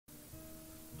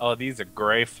Oh, these are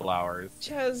gray flowers.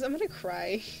 Chaz, I'm gonna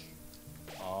cry.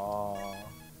 Oh.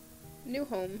 New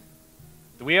home.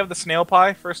 Do we have the snail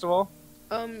pie, first of all?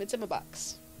 It's in my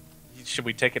box. Should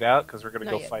we take it out? Because we're going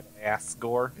to Not go yet. fight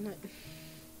Asgore. Not...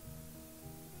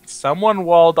 Someone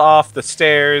walled off the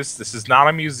stairs. This is not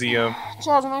a museum.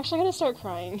 Chaz, I'm actually gonna start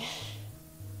crying.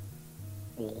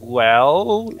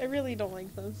 Well, I really don't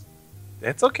like those.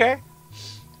 it's okay.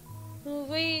 The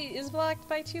way is blocked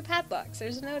by 2 padlocks.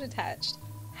 There's a note attached.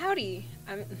 Howdy.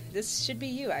 This should be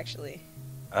you, actually.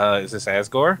 Is this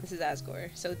Asgore? This is Asgore.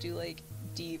 So do, like,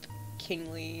 deep,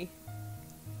 kingly...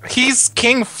 He's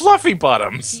King Fluffy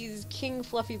Bottoms. He's King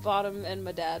Fluffy Bottom and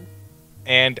my dad.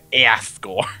 And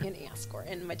Asgore. And Asgore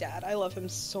and my dad. I love him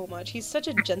so much. He's such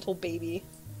a gentle baby.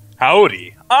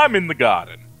 Howdy, I'm in the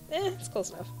garden. It's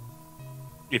close enough.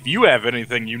 If you have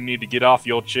anything you need to get off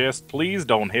your chest, please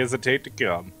don't hesitate to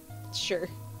come. Sure.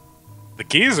 The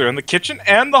keys are in the kitchen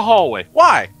and the hallway.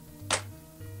 Why?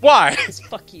 Why? Because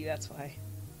fuck you, that's why.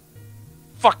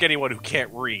 Fuck anyone who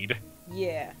can't read.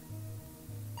 Yeah.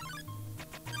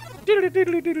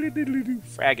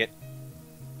 Frag it.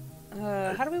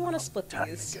 How do we want to split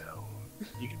these?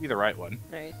 You can be the right one.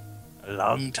 Right. A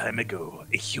long time ago,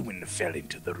 a human fell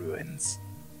into the ruins.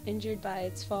 Injured by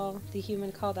its fall, the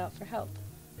human called out for help.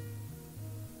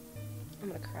 I'm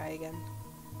gonna cry again.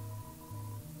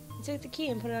 You take the key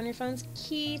and put it on your phone's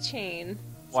keychain.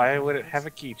 Why would it have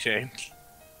a keychain?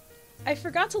 I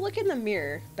forgot to look in the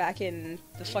mirror back in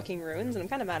the fucking ruins, and I'm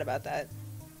kind of mad about that.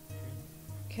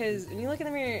 Because when you look in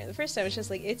the mirror the first time, it's just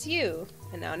like, it's you.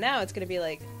 And now it's gonna be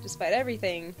like, despite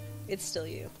everything, it's still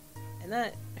you. And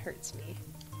that hurts me.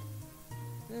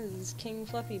 This is King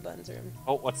Fluffy Bun's room.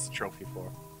 Oh, what's the trophy for?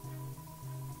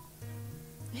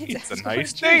 It's a Asgore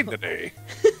nice day Journal. today.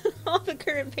 All the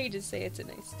current pages say it's a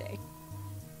nice day.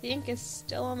 The ink is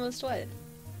still almost wet.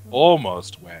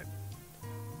 Almost wet.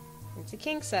 It's a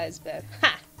king-size bed.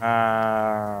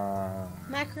 Ha!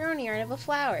 Macaroni art of a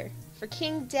flower. For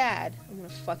King Dad. I'm gonna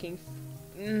fucking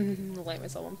light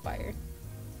myself on fire.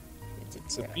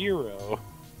 It's a bureau.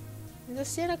 There's a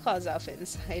Santa Claus outfit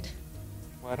inside.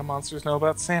 Why do monsters know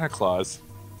about Santa Claus?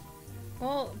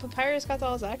 Well, Papyrus got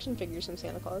all his action figures from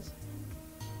Santa Claus.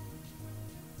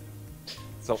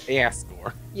 So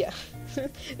Asgore. Yeah.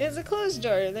 There's a clothes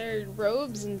drawer. There are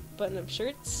robes and button-up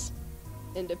shirts.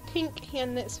 And a pink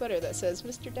hand-knit sweater that says,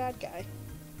 Mr. Dad Guy.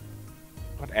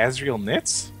 What, Asriel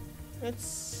knits?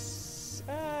 It's...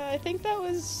 I think that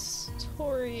was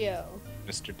Toriel.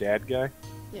 Mr. Dad Guy?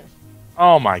 Yeah.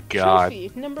 Oh my god. Trophy.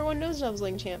 #1 nose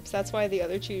nuzzling champs. That's why the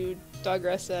other two,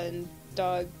 Dogressa and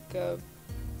Dog... the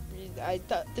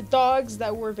dogs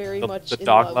that were very much The in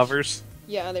dog love. lovers?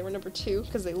 Yeah, they were #2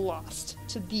 because they lost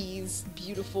to these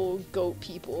beautiful goat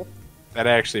people. That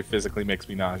actually physically makes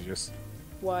me nauseous.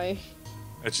 Why?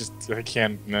 It's just, I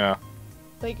can't, no.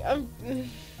 Like, I'm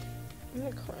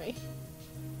gonna cry.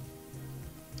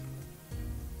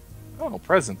 Oh, I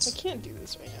presents. can't do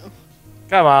this right now.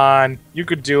 Come on, you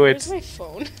could do it. Where's my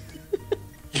phone?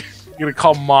 You're gonna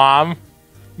call Mom?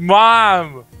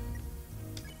 Mom!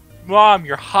 Mom,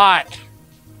 you're hot!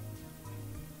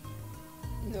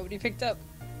 Nobody picked up.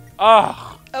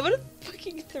 Ugh! I'm gonna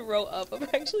fucking throw up. I'm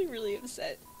actually really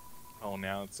upset. Oh,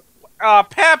 now it's...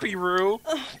 Pappy Roo!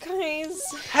 Oh, guys.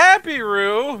 Happy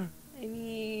Roo! I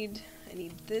need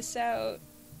this out.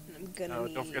 And I'm gonna Oh,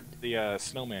 need... don't forget the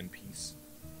snowman piece.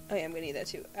 Oh yeah, I'm gonna need that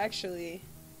too. Actually...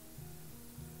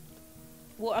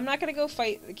 Well, I'm not gonna go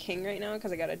fight the king right now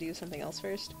because I gotta do something else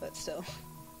first, but still.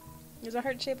 There's a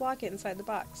heart-shaped locket inside the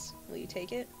box. Will you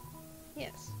take it?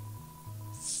 Yes.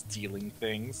 Stealing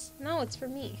things. No, it's for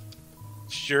me.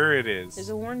 Sure it is. There's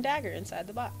a worn dagger inside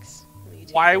the box. Will you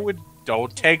take Why it? would...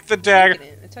 Don't take the dagger!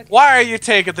 I took it. Why are you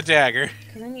taking the dagger?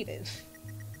 Because I need it.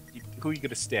 Who are you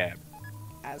gonna stab?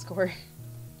 Asgore.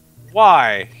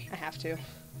 Why? I have to.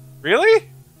 Really?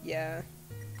 Yeah.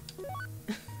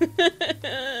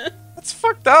 That's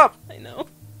fucked up. I know.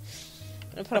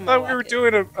 I'm gonna put I on my thought we were locket.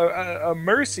 doing a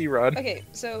mercy run. Okay,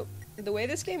 so the way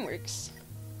this game works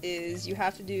is you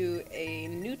have to do a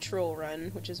neutral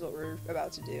run, which is what we're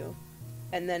about to do.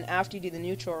 And then after you do the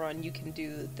neutral run, you can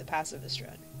do the pacifist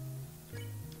run.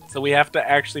 So we have to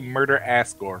actually murder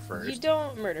Asgore You first.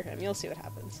 don't murder him, you'll see what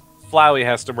happens. Flowey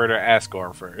has to murder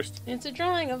Asgore first. It's a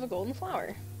drawing of a golden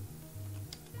flower.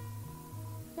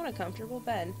 What a comfortable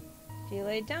bed. If you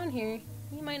lay down here,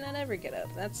 you might not ever get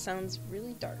up. That sounds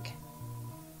really dark.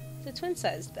 It's a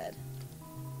twin-sized bed.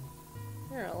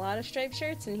 There are a lot of striped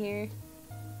shirts in here.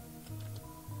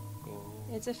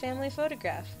 It's a family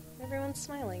photograph. Everyone's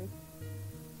smiling.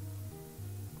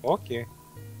 Okay.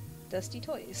 Dusty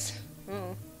toys.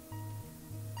 Oh.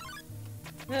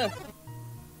 Ugh.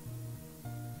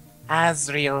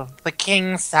 Azriel, the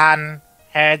king's son,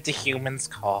 heard the humans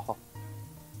call.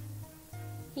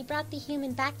 He brought the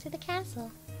human back to the castle.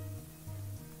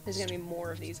 There's gonna be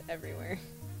more of these everywhere.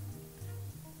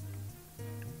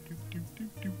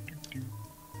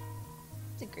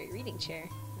 It's a great reading chair.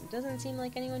 It doesn't seem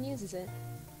like anyone uses it.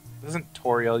 Doesn't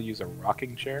Toriel use a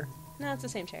rocking chair? No, it's the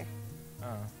same chair. Oh.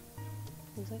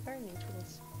 Things like gardening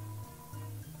tools.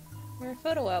 More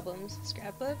photo albums,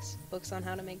 scrapbooks, books on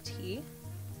how to make tea.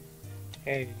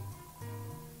 Hey.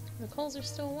 The coals are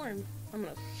still warm. I'm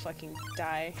gonna fucking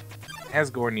die.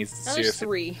 Asgore needs to Now there's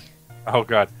seriously... 3. Oh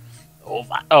god.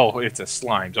 Oh, it's a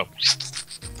slime. So...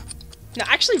 No,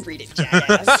 actually read it,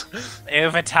 jackass.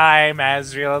 Over time,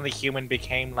 Azriel and the human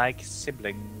became like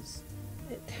siblings.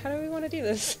 How do we want to do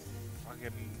this?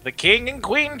 Fucking the king and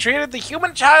queen treated the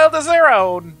human child as their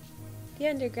own. The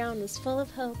underground was full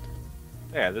of hope.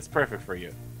 Yeah, that's perfect for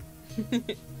you.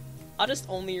 I'll just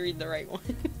only read the right one.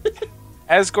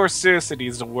 Asgore seriously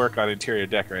needs to work on interior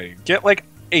decorating. Get, like,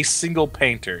 a single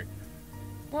painter.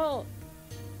 Well,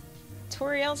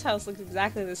 Toriel's house looks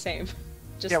exactly the same.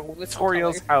 Just Yeah, with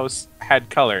Toriel's color. house had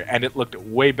color, and it looked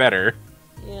way better.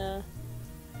 Yeah.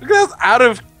 Look at how out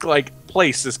of, like,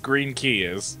 place this green key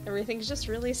is. Everything's just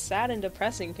really sad and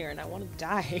depressing here, and I want to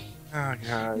die. Oh,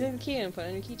 God. Put in the key and put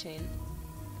in a keychain.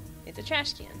 It's a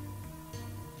trash can.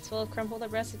 It's full of crumpled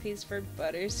up recipes for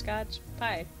butterscotch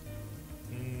pie.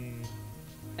 Mm.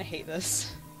 I hate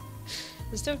this.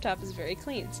 The stovetop is very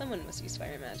clean. Someone must use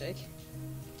fire magic.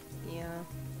 Yeah.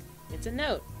 It's a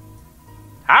note.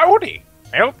 Howdy!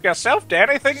 Help yourself to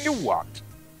anything you want.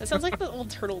 That sounds like the old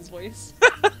turtle's voice.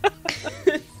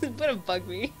 But it bugged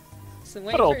me. So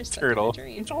wait What old first, turtle?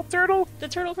 dream. Which old turtle? The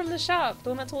turtle from the shop. The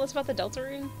one that told us about the Delta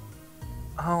Rune.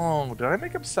 Oh, did I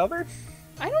make him Southern?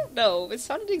 I don't know. It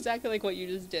sounded exactly like what you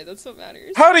just did. That's what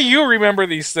matters. How do you remember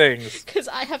these things? Because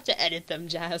I have to edit them,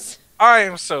 Jazz. I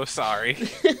am so sorry.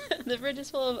 The fridge is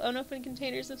full of unopened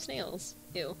containers of snails.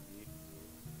 Ew.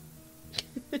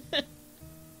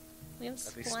 We have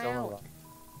Are they still flower. alive?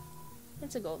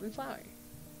 It's a golden flower.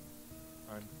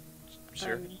 I'm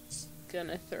sure. I'm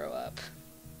gonna throw up.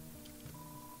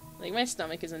 Like, my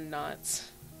stomach is in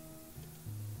knots.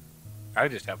 I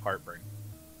just have heartburn.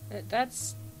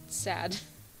 That's sad.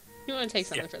 You want to take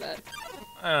something for that.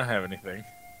 I don't have anything.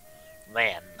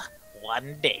 Then,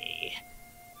 one day,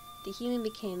 The human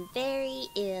became very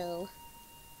ill.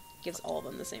 Gives all of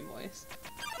them the same voice.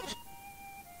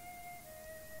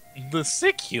 The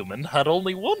sick human had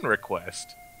only one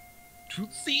request. to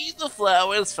see the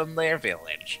flowers from their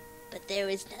village. But there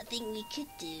was nothing we could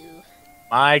do.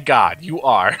 My god, you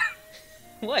are.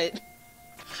 What?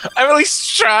 I'm at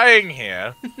least trying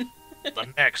here. The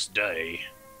next day.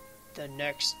 The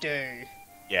next day,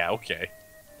 Yeah, okay.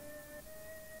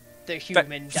 the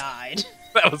human died.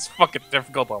 That was fucking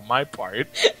difficult on my part.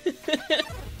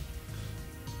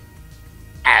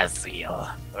 Azriel,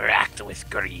 racked with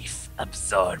grief,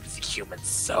 absorbs the human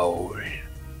soul.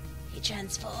 He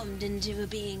transformed into a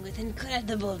being with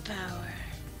incredible power.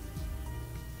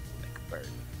 Like a bird.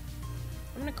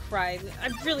 I'm gonna cry. I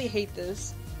really hate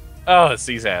this. Oh, it's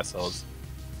these assholes.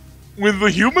 With the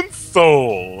human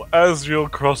soul,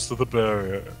 Azriel crossed the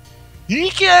barrier. He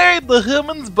carried the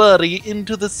human's body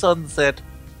into the sunset.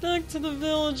 Back to the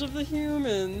village of the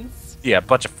humans. Yeah, a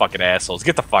bunch of fucking assholes.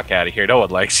 Get the fuck out of here. No one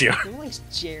likes you. No one likes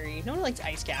Jerry. No one likes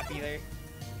Ice Cap either.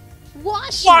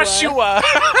 Washua!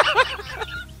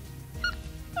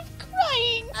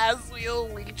 Crying.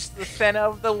 Azriel reached the center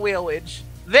of the village.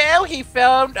 There he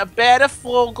found a bed of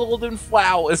full golden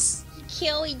flowers. He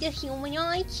carried the human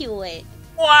onto it.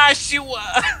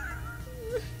 Washua!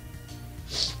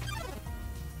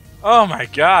 Oh my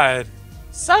god.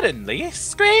 Suddenly,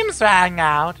 screams rang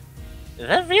out.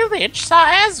 The village saw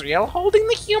Azriel holding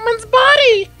the human's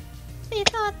body. They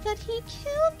thought that he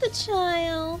killed the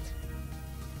child.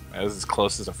 That was as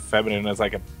close as a feminine as I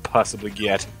could possibly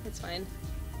get. It's fine.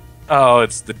 Oh,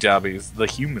 it's the dubbies. The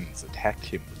humans attacked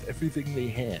him with everything they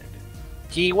had.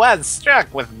 He was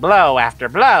struck with blow after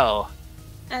blow.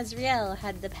 Azriel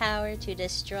had the power to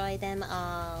destroy them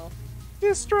all.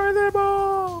 Destroy them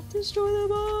all! Destroy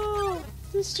them all.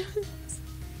 Destroy.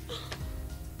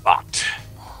 But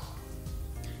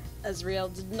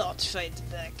Azriel did not fight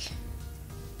back.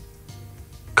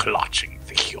 clutching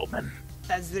the human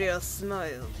Azriel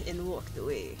smiled and walked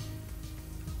away.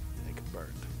 like a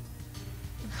bird.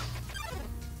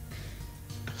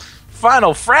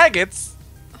 Final fragments!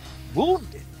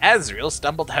 Wounded, Azriel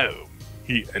stumbled home.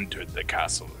 He entered the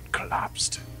castle and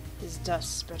collapsed. His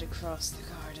dust spread across the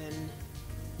garden.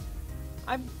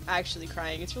 I'm actually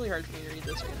crying. It's really hard for me to read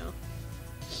this right now.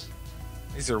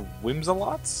 These are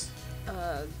Whimsalots?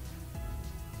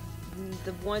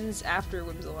 the ones after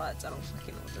Whimsalots, I don't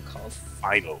fucking know what they're called.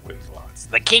 Final Whimsalots.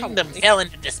 The kingdom Probably. fell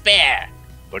into despair.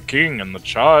 The king and the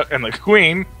child and the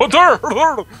queen.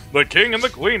 The king and the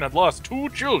queen had lost 2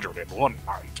 children in one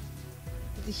night.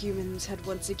 The humans had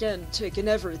once again taken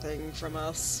everything from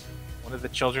us. One of the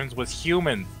children was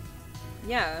human.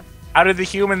 Yeah. How did the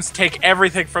humans take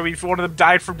everything from me if one of them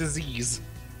died from disease?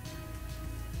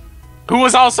 Who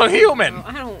was also human? Oh,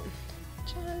 I don't.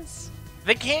 Just.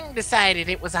 The king decided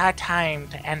it was our time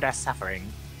to end our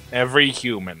suffering. Every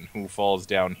human who falls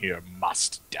down here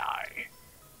must die.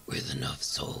 With enough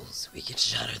souls, we can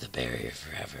shatter the barrier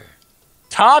forever.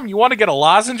 Tom, you want to get a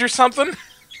lozenge or something?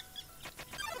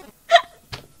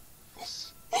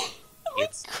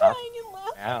 It's Crying and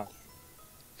laughing. Yeah.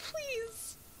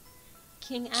 Please.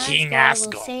 King King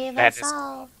Asgore will Asgore, save that us is-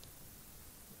 all.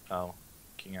 Oh,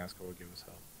 King Asgore will give us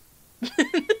help.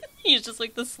 He's just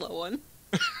like the slow one.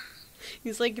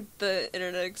 He's like the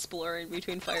Internet Explorer in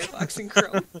between Firefox and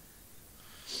Chrome.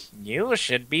 You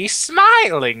should be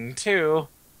smiling, too.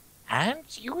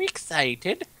 Aren't you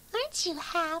excited? Aren't you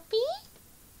happy?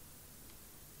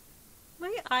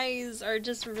 My eyes are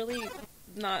just really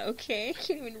not okay. I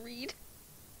can't even read.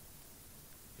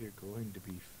 You're going to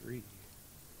be free.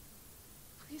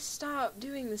 Please stop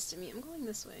doing this to me. I'm going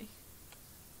this way.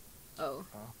 Oh.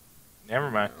 Never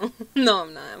mind. No, no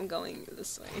I'm not. I'm going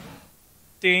this way.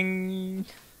 Ding.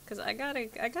 Cause I gotta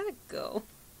go.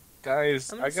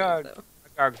 Guys, I'm I gonna gotta save,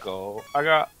 though. go. I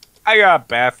got a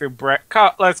bathroom break.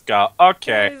 Let's go.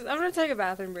 Okay. Guys, I'm gonna take a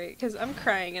bathroom break because I'm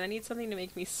crying and I need something to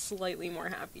make me slightly more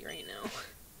happy right now.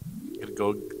 Gonna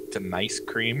go to Nice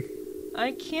Cream.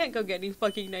 I can't go get any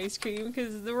fucking ice cream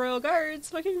because the Royal Guards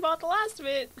fucking bought the last of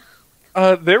it.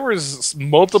 There was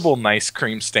multiple Nice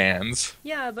Cream stands.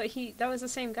 Yeah, but that was the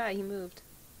same guy. He moved.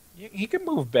 He can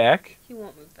move back. He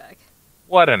won't move back.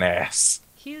 What an ass.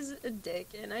 He's a dick,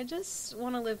 and I just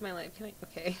want to live my life. Can I?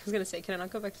 Okay, I was gonna say, can I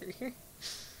not go back through here?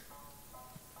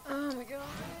 Oh my god.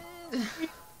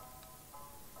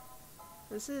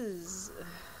 This is.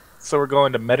 So we're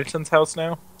going to Mettaton's house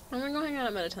now? I'm gonna go hang out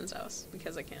at Mettaton's house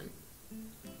because I can.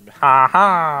 Ha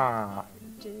ha.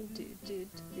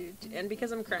 And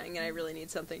because I'm crying and I really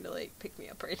need something to like pick me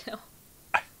up right now.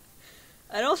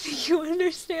 I don't think you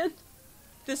understand.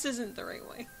 This isn't the right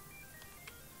way.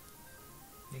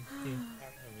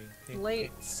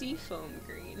 Light seafoam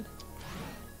green.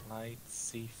 Light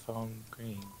seafoam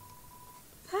green.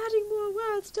 Adding more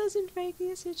words doesn't make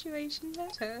the situation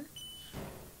better.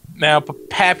 Now,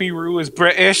 Pappy Roo is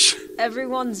British.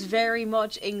 Everyone's very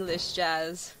much English,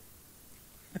 Jazz.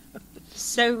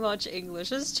 So much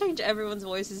English. Let's change everyone's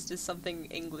voices to something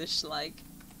English-like.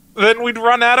 Then we'd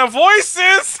run out of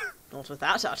voices. Not with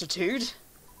that attitude.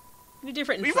 Any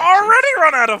different We've inflections. already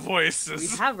run out of We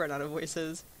voices. have run out of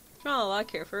voices. Well, I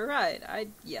care for a ride. I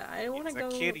want to It's go.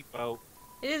 a kitty boat.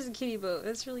 It is a kitty boat.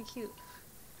 That's really cute.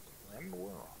 And the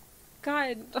world.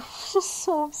 God, I'm just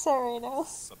so upset right now.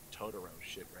 Some Totoro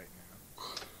shit right now.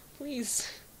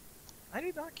 Please. I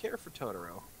do not care for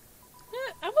Totoro.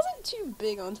 I wasn't too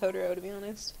big on Totoro, to be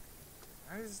honest.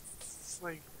 I was just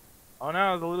like, oh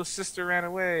no, the little sister ran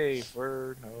away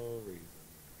for no reason.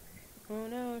 Oh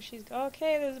no, she's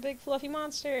okay. There's a big fluffy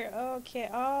monster. Okay,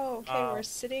 we're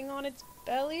sitting on its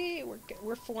belly.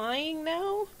 We're flying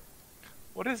now.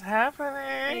 What is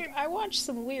happening? Like, I watch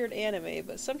some weird anime,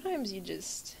 but sometimes you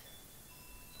just.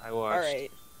 I watched. All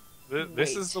right,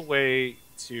 This wait. is the way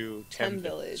to Tem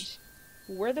Village.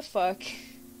 Where the fuck?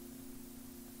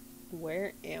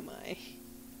 Where am I?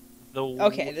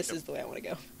 Okay, this is the way I want to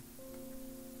go.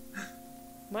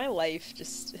 My life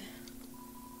just.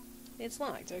 It's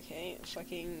locked, okay.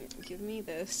 Fucking give me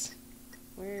this.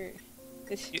 Where.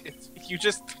 You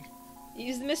just.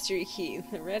 Use the mystery key.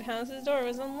 The red house's door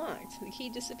was unlocked. The key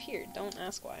disappeared. Don't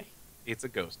ask why. It's a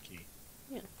ghost key.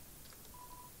 Yeah.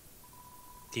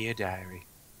 Dear Diary,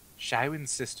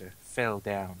 Shywin's sister fell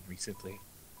down recently.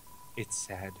 It's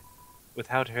sad.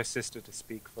 Without her sister to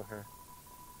speak for her,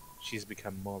 she's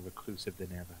become more reclusive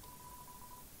than ever.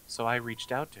 So I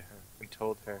reached out to her and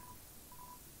told her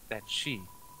that she,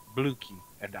 Bluky,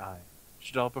 and I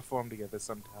should all perform together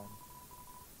sometime.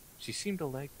 She seemed to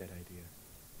like that idea.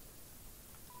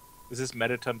 Is this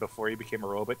Mettaton before he became a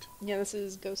robot? Yeah, this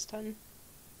is Ghost Ton.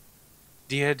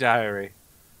 Dear Diary,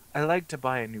 I like to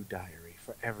buy a new diary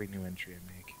for every new entry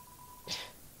I make.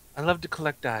 I love to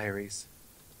collect diaries.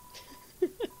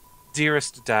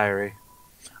 Dearest Diary,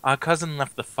 our cousin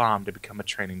left the farm to become a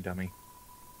training dummy.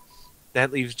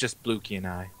 That leaves just Bluky and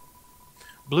I.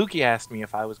 Bluky asked me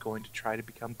if I was going to try to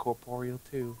become corporeal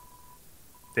too.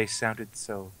 They sounded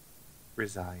so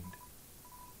resigned.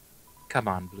 Come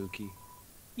on, Bluky.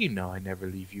 You know I never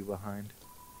leave you behind.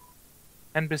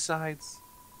 And besides,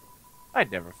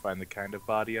 I'd never find the kind of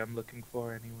body I'm looking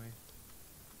for anyway.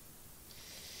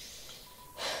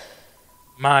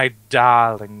 My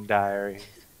darling diary,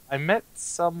 I met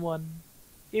someone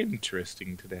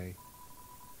interesting today.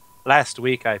 Last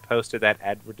week I posted that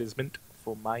advertisement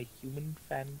for my human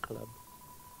fan club.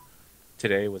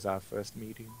 Today was our first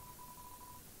meeting.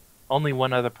 Only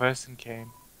one other person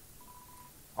came.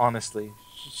 Honestly,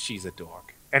 she's a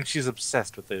dork, and she's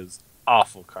obsessed with those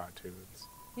awful cartoons.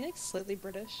 You like slightly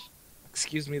British.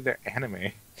 Excuse me, they're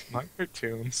anime, not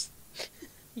cartoons.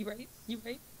 You right? You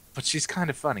right? But she's kind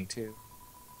of funny, too.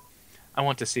 I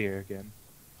want to see her again.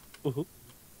 Ooh.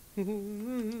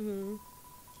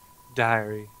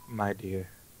 Diary, my dear.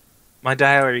 My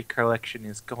diary collection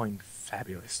is going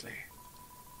fabulously.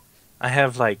 I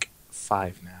have like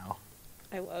 5 now.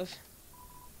 I love.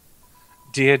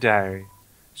 Dear diary,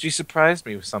 she surprised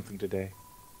me with something today.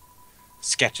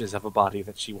 Sketches of a body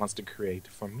that she wants to create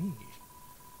for me.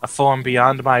 A form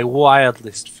beyond my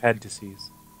wildest fantasies.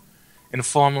 In a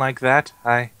form like that,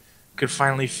 I could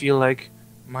finally feel like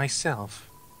myself.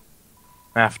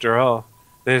 After all,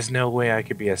 there's no way I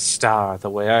could be a star the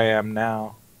way I am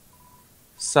now.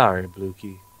 Sorry,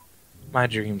 Blukey. My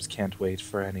dreams can't wait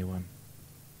for anyone.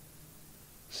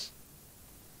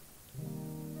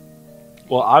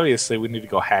 Well, obviously, we need to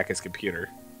go hack his computer.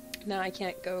 No, I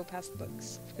can't go past the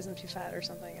books because I'm too fat or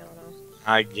something. I don't know.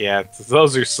 Yeah,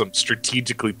 those are some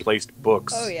strategically placed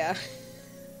books. Oh, yeah.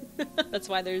 That's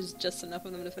why there's just enough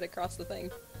of them to fit across the thing.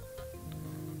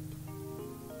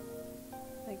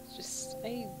 Like, just...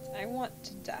 I want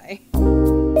to die.